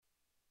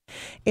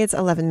It's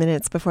 11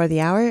 minutes before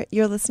the hour.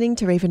 You're listening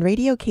to Raven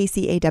Radio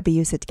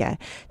KCAW Sitka.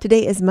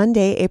 Today is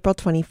Monday, April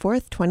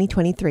 24th,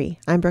 2023.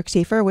 I'm Brooke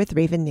Schaefer with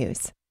Raven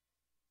News.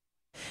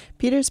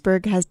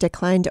 Petersburg has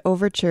declined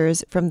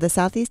overtures from the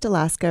Southeast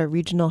Alaska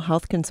Regional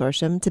Health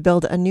Consortium to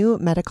build a new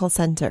medical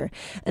center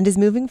and is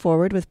moving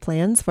forward with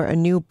plans for a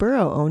new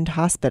borough-owned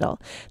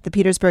hospital. The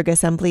Petersburg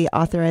Assembly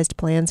authorized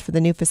plans for the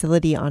new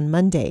facility on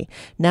Monday.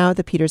 Now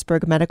the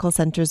Petersburg Medical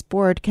Center's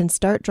board can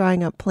start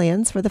drawing up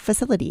plans for the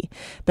facility.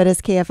 But as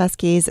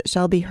KFSK's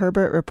Shelby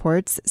Herbert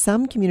reports,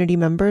 some community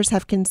members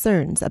have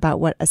concerns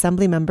about what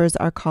Assembly members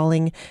are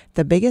calling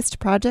the biggest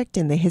project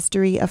in the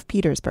history of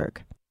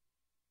Petersburg.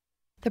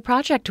 The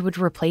project would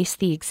replace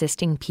the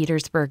existing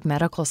Petersburg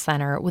Medical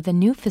Center with a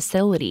new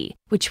facility,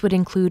 which would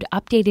include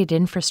updated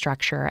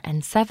infrastructure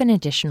and 7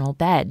 additional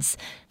beds.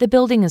 The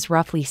building is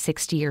roughly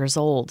 60 years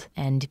old,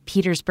 and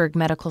Petersburg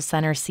Medical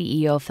Center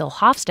CEO Phil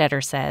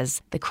Hofstetter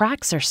says the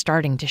cracks are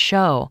starting to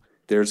show.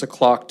 There's a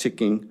clock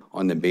ticking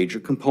on the major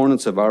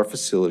components of our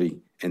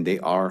facility, and they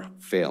are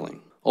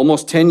failing.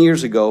 Almost 10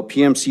 years ago,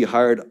 PMC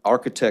hired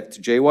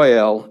architect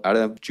JYL out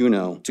of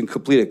Juneau to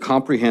complete a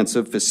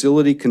comprehensive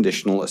facility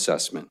conditional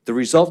assessment. The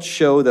results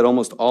show that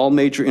almost all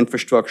major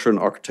infrastructure and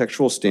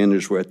architectural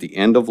standards were at the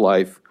end of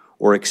life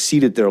or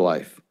exceeded their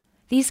life.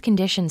 These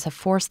conditions have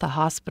forced the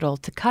hospital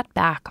to cut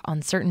back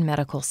on certain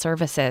medical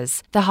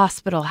services. The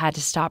hospital had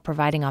to stop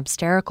providing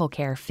obstetrical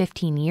care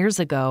 15 years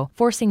ago,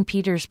 forcing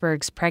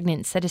Petersburg's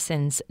pregnant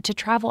citizens to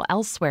travel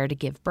elsewhere to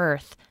give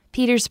birth.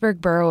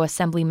 Petersburg Borough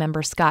Assembly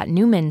member Scott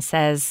Newman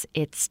says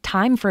it's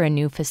time for a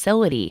new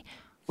facility.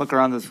 Look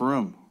around this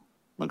room.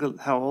 Look at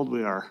how old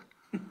we are.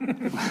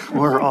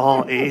 We're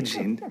all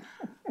aging.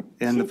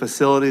 And the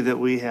facility that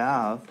we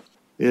have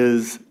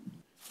is,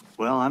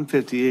 well, I'm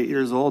 58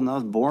 years old and I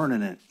was born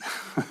in it.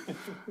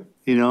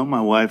 You know, my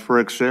wife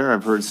works there.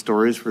 I've heard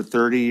stories for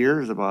 30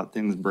 years about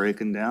things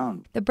breaking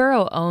down. The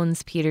borough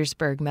owns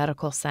Petersburg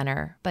Medical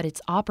Center, but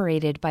it's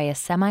operated by a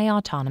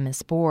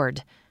semi-autonomous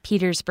board.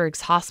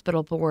 Petersburg's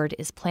hospital board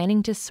is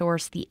planning to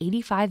source the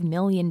 $85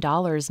 million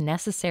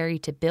necessary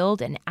to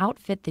build and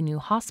outfit the new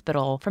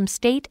hospital from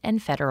state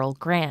and federal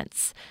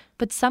grants.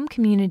 But some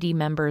community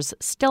members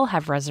still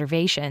have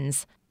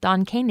reservations.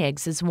 Don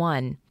Koenigs is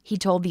one. He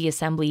told the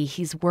Assembly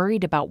he's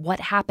worried about what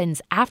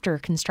happens after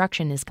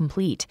construction is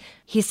complete.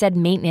 He said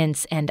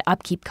maintenance and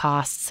upkeep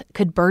costs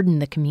could burden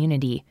the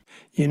community.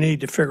 You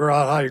need to figure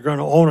out how you're going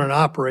to own and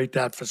operate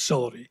that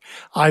facility.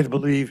 I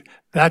believe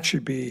that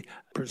should be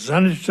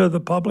presented to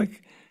the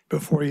public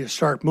before you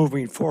start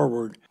moving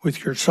forward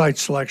with your site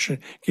selection,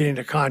 getting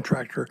a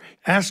contractor.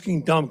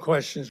 Asking dumb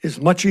questions is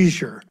much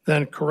easier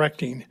than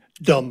correcting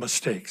dumb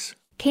mistakes.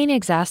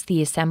 Koenigs asked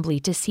the Assembly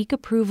to seek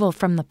approval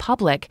from the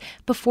public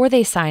before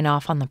they sign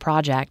off on the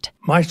project.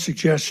 My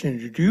suggestion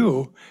to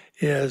you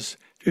is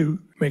to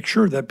make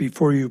sure that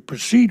before you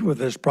proceed with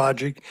this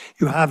project,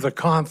 you have the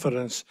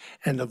confidence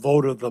and the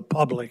vote of the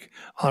public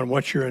on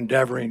what you're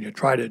endeavoring to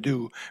try to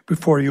do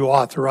before you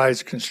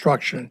authorize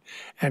construction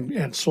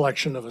and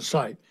selection of a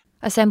site.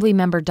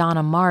 Assemblymember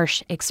Donna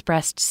Marsh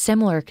expressed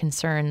similar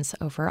concerns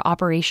over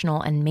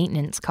operational and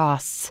maintenance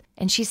costs,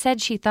 and she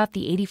said she thought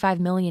the $85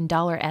 million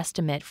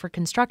estimate for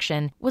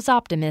construction was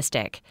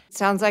optimistic.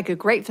 Sounds like a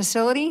great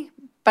facility,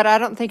 but I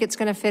don't think it's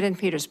going to fit in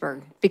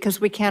Petersburg because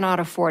we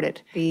cannot afford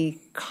it. The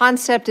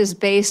concept is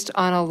based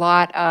on a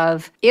lot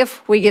of,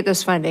 if we get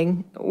this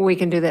funding, we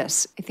can do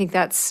this. I think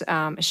that's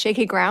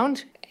shaky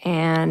ground.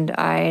 And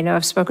I know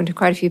I've spoken to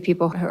quite a few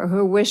people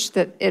who wish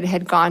that it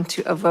had gone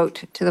to a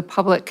vote to the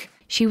public.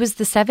 She was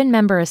the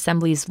 7-member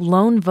Assembly's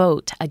lone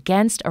vote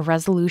against a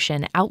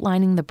resolution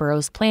outlining the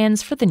borough's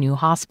plans for the new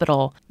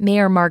hospital.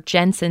 Mayor Mark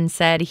Jensen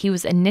said he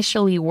was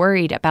initially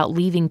worried about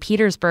leaving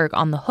Petersburg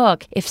on the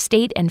hook if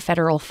state and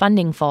federal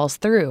funding falls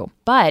through.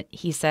 But,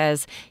 he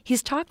says,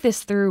 he's talked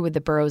this through with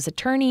the borough's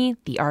attorney,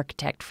 the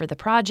architect for the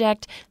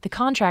project, the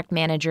contract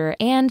manager,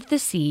 and the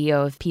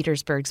CEO of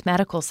Petersburg's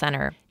Medical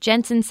Center.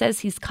 Jensen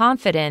says he's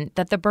confident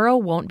that the borough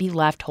won't be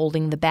left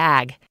holding the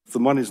bag. If the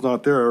money's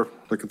not there,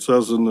 like it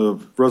says in the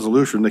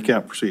resolution, they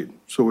can't proceed.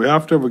 So we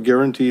have to have a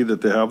guarantee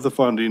that they have the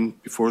funding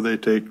before they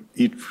take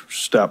each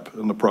step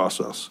in the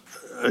process.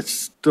 I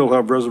still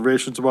have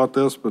reservations about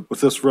this, but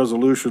with this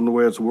resolution, the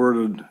way it's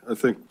worded, I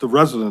think the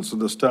residents of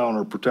this town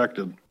are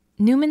protected.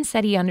 Newman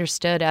said he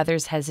understood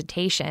others'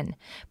 hesitation,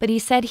 but he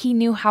said he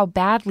knew how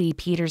badly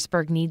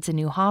Petersburg needs a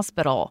new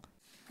hospital.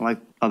 Like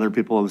other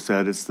people have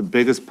said, it's the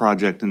biggest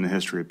project in the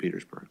history of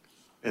Petersburg.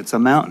 It's a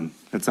mountain.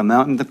 It's a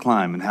mountain to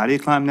climb. And how do you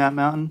climb that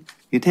mountain?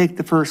 You take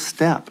the first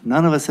step.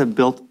 None of us have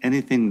built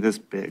anything this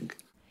big.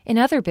 In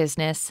other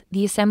business,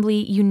 the Assembly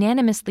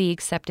unanimously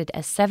accepted a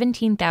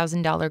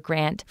 $17,000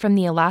 grant from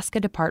the Alaska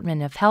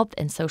Department of Health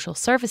and Social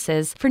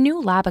Services for new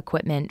lab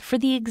equipment for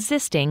the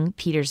existing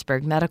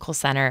Petersburg Medical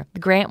Center. The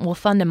grant will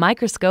fund a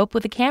microscope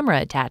with a camera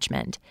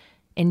attachment.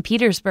 In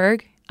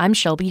Petersburg, I'm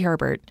Shelby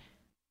Herbert.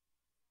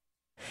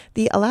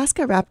 The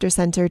Alaska Raptor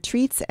Center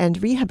treats and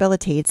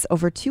rehabilitates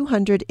over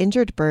 200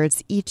 injured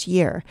birds each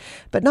year,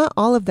 but not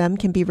all of them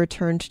can be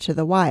returned to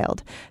the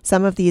wild.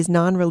 Some of these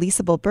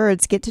non-releasable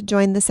birds get to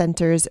join the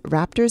center's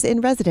Raptors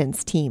in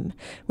Residence team,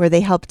 where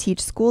they help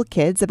teach school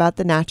kids about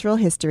the natural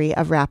history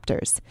of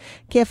raptors.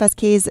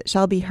 KFSK's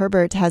Shelby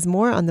Herbert has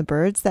more on the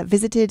birds that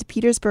visited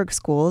Petersburg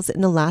schools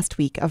in the last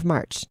week of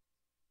March.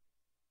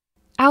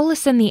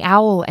 Owlison the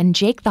Owl and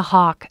Jake the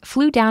Hawk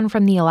flew down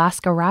from the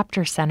Alaska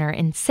Raptor Center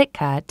in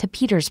Sitka to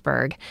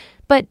Petersburg,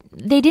 but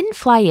they didn't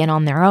fly in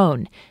on their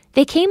own.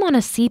 They came on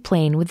a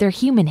seaplane with their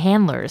human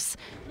handlers.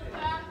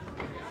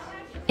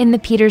 In the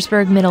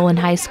Petersburg Middle and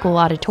High School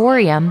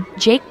auditorium,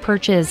 Jake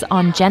perches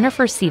on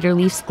Jennifer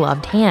Cedarleaf's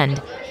gloved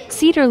hand.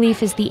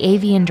 Cedarleaf is the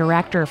avian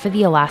director for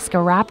the Alaska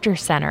Raptor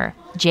Center.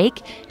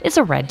 Jake is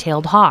a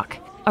red-tailed hawk,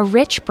 a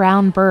rich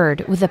brown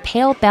bird with a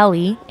pale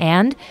belly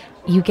and,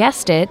 you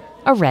guessed it,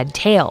 a red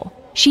tail.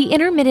 She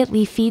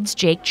intermittently feeds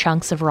Jake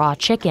chunks of raw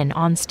chicken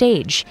on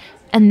stage,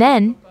 and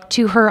then,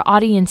 to her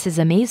audience's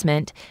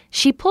amazement,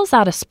 she pulls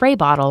out a spray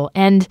bottle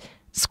and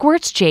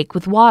squirts Jake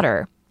with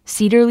water.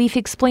 Cedarleaf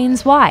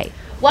explains why.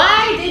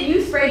 Why did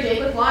you spray Jake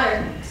with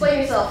water?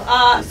 Explain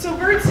yourself. So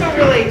birds don't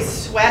really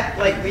sweat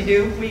like we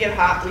do. We get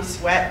hot, we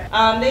sweat.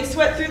 They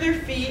sweat through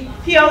their feet.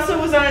 He also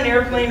was on an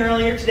airplane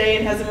earlier today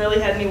and hasn't really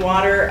had any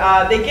water.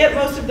 They get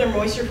most of their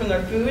moisture from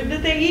their food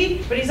that they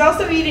eat, but he's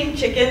also eating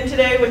chicken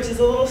today, which is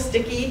a little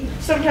sticky.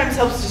 Sometimes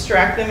helps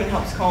distract them and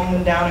helps calm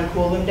them down and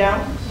cool them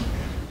down.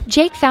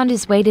 Jake found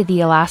his way to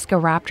the Alaska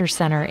Raptor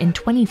Center in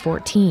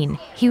 2014.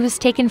 He was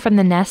taken from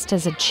the nest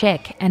as a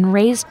chick and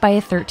raised by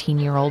a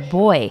 13-year-old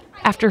boy.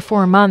 After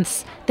 4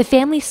 months, the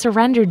family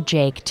surrendered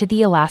Jake to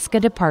the Alaska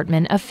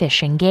Department of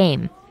Fish and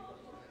Game.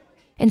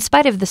 In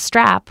spite of the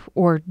strap,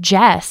 or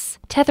Jess,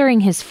 tethering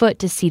his foot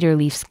to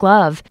Cedarleaf's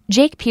glove,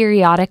 Jake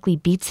periodically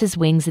beats his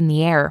wings in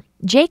the air.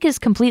 Jake is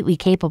completely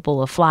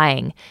capable of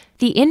flying.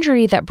 The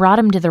injury that brought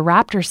him to the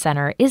Raptor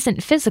Center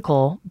isn't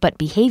physical, but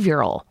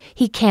behavioral.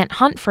 He can't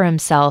hunt for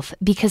himself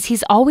because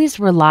he's always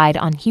relied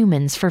on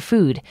humans for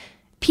food.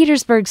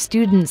 Petersburg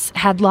students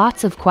had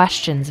lots of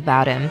questions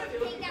about him.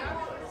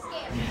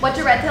 What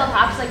do red-tailed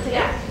hawks like to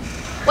do?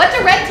 What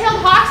do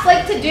red-tailed hawks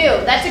like to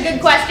do? That's a good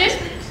question.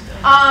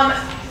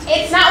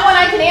 It's not one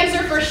I can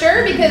answer for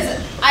sure because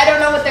I don't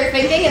know what they're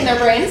thinking in their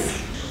brains.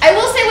 I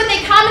will say what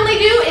they commonly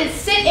do is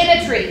sit in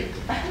a tree.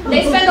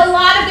 They spend a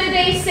lot of their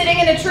days sitting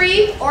in a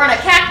tree or on a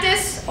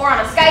cactus or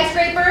on a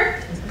skyscraper.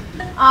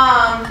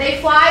 They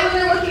fly when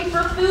they're looking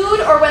for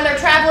food or when they're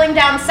traveling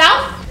down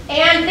south.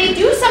 And they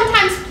do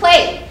sometimes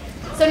play.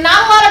 So not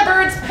a lot of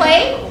birds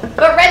play,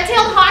 but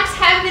red-tailed hawks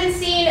have been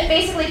seen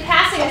basically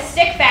passing a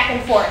stick back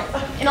and forth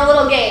in a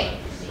little game.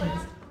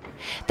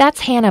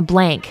 That's Hannah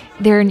Blank.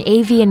 They're an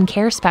avian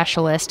care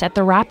specialist at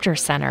the Raptor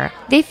Center.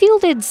 They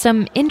fielded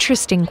some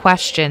interesting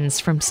questions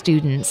from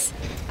students.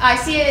 I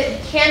see a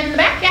hand in the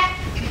back, yeah.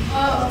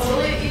 Will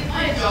it eat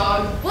my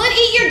dog? Will it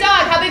eat your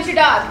dog? How big's your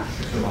dog?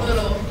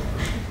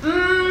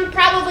 Little.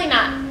 Probably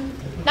not.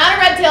 Not a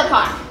red-tailed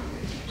hawk.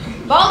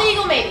 Bald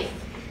eagle, maybe.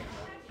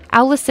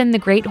 Owlison the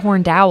great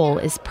horned owl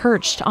is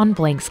perched on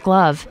Blank's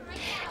glove.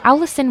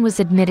 Owlison was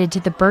admitted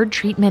to the Bird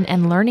Treatment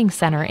and Learning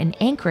Center in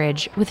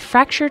Anchorage with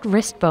fractured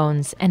wrist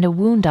bones and a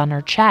wound on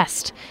her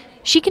chest.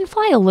 She can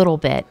fly a little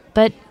bit,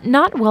 but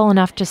not well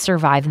enough to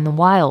survive in the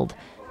wild.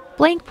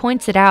 Blank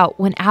points it out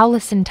when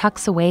Owlison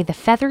tucks away the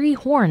feathery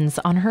horns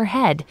on her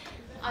head.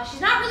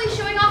 She's not really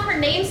showing off her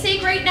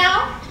namesake right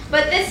now,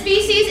 but this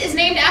species is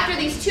named after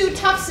these two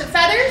tufts of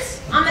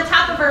feathers on the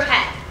top of her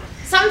head.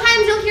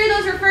 Sometimes you'll hear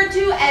those referred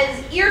to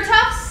as ear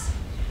tufts.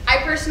 I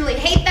personally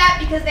hate that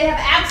because they have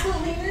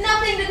absolutely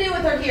nothing to do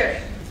with her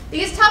hearing.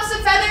 These tufts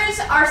of feathers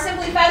are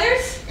simply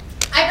feathers.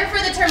 I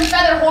prefer the term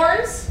feather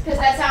horns because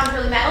that sounds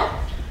really metal.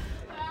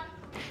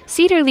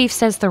 Cedarleaf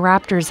says the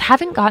Raptors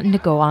haven't gotten to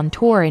go on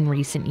tour in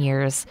recent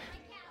years.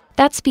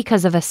 That's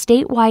because of a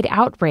statewide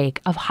outbreak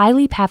of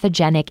highly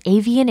pathogenic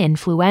avian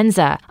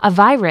influenza, a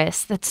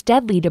virus that's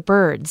deadly to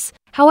birds.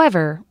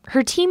 However,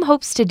 her team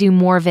hopes to do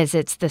more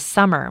visits this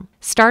summer,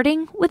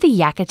 starting with the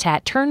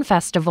Yakutat Tern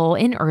Festival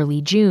in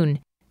early June.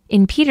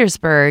 In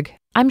Petersburg,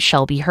 I'm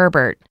Shelby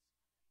Herbert.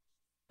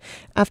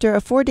 After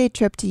a 4-day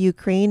trip to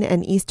Ukraine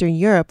and Eastern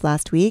Europe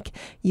last week,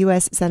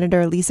 U.S.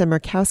 Senator Lisa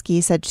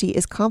Murkowski said she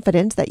is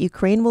confident that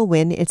Ukraine will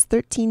win its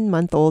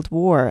 13-month-old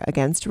war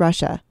against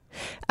Russia.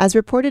 As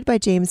reported by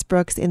James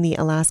Brooks in the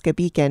Alaska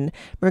Beacon,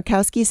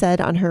 Murkowski said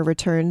on her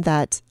return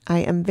that, "I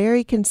am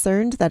very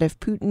concerned that if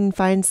Putin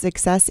finds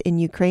success in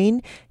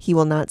Ukraine, he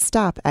will not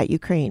stop at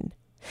Ukraine."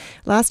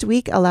 Last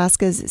week,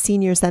 Alaska's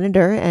senior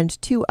senator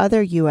and 2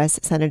 other U.S.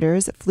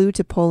 senators flew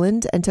to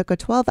Poland and took a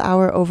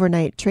 12-hour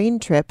overnight train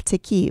trip to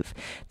Kyiv,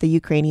 the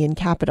Ukrainian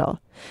capital.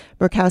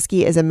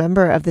 Murkowski is a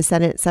member of the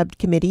Senate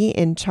subcommittee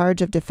in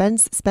charge of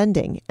defense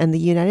spending, and the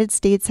United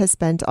States has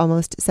spent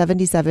almost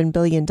 $77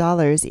 billion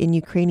in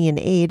Ukrainian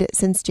aid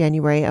since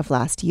January of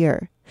last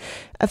year.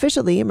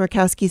 Officially,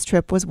 Murkowski's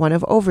trip was one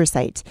of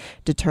oversight,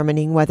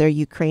 determining whether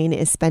Ukraine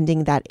is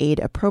spending that aid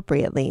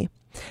appropriately.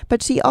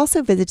 But she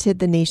also visited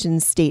the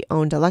nation's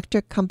state-owned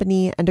electric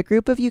company and a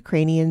group of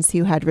Ukrainians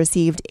who had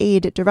received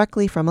aid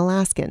directly from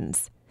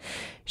Alaskans.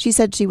 She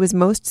said she was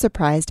most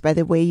surprised by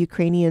the way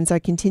Ukrainians are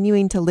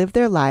continuing to live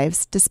their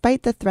lives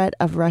despite the threat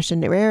of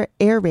Russian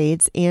air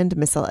raids and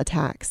missile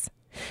attacks.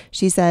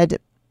 She said,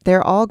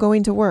 "They're all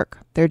going to work,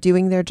 they're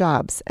doing their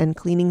jobs and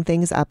cleaning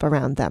things up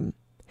around them."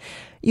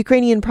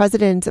 Ukrainian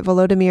President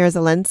Volodymyr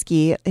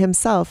Zelensky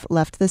himself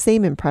left the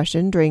same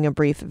impression during a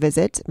brief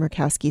visit,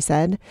 Murkowski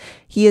said.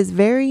 "He is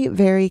very,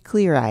 very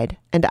clear-eyed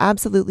and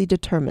absolutely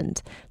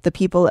determined. The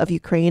people of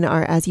Ukraine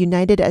are as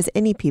united as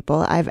any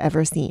people I've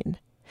ever seen."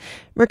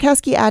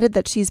 Murkowski added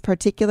that she's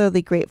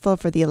particularly grateful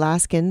for the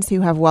Alaskans who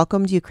have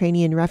welcomed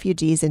Ukrainian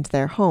refugees into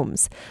their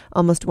homes.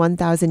 Almost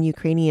 1,000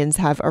 Ukrainians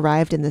have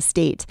arrived in the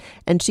state,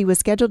 and she was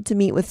scheduled to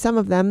meet with some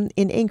of them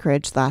in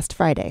Anchorage last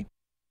Friday.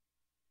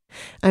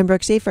 I'm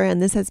Brooke Schaefer,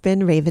 and this has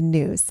been Raven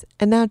News.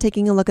 And now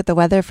taking a look at the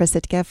weather for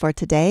Sitka for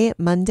today,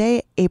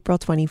 Monday, April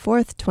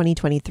 24th,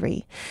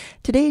 2023.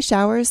 Today,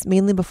 showers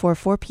mainly before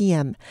 4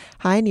 p.m.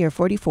 High near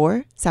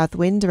 44, south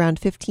wind around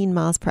 15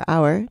 miles per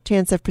hour.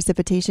 Chance of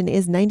precipitation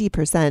is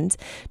 90%.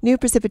 New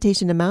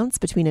precipitation amounts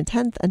between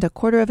 1/10 and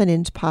 1/4 of an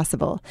inch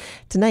possible.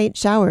 Tonight,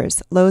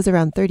 showers, lows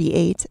around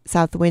 38,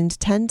 south wind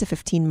 10 to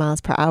 15 miles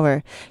per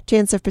hour.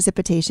 Chance of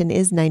precipitation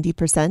is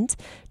 90%.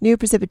 New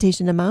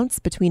precipitation amounts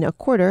between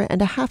 1/4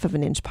 and 1/2 of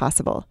an inch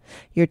possible.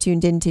 You're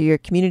tuned in to your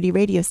community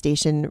radio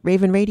station,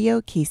 Raven Radio,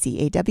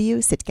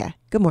 KCAW, Sitka.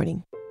 Good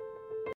morning.